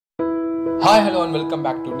Hi, hello and welcome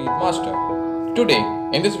back to NEET Master. Today,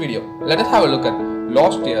 in this video, let us have a look at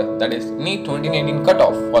last year, that is NEET 2019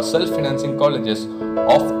 cutoff for self-financing colleges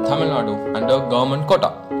of Tamilnadu under government quota.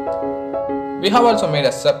 We have also made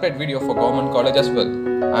a separate video for government college as well,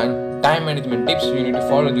 and time management tips you need to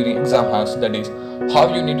follow during exam hours, that is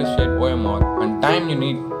how you need to set OMR and time you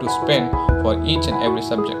need to spend for each and every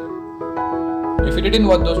subject. If you didn't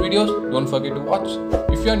watch those videos, don't forget to watch.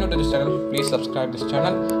 If you are new to this channel, please subscribe this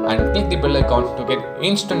channel and click the bell icon to get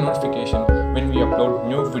instant notification when we upload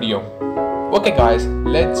new video. Okay guys,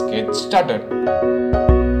 let's get started.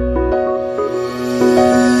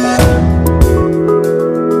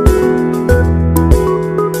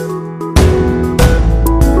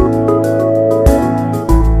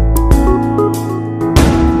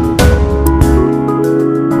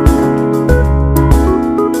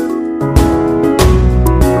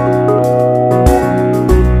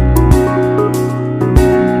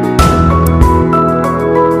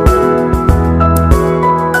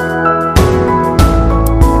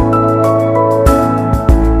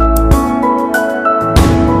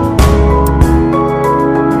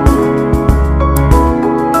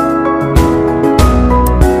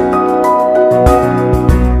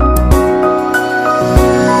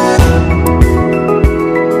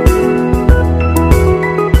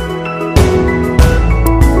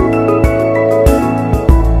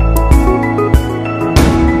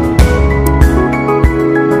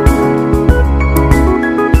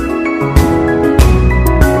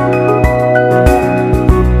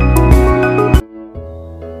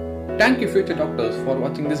 Thank you future doctors for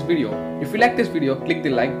watching this video. If you like this video, click the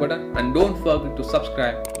like button and don't forget to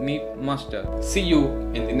subscribe NEET Master. See you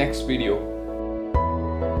in the next video.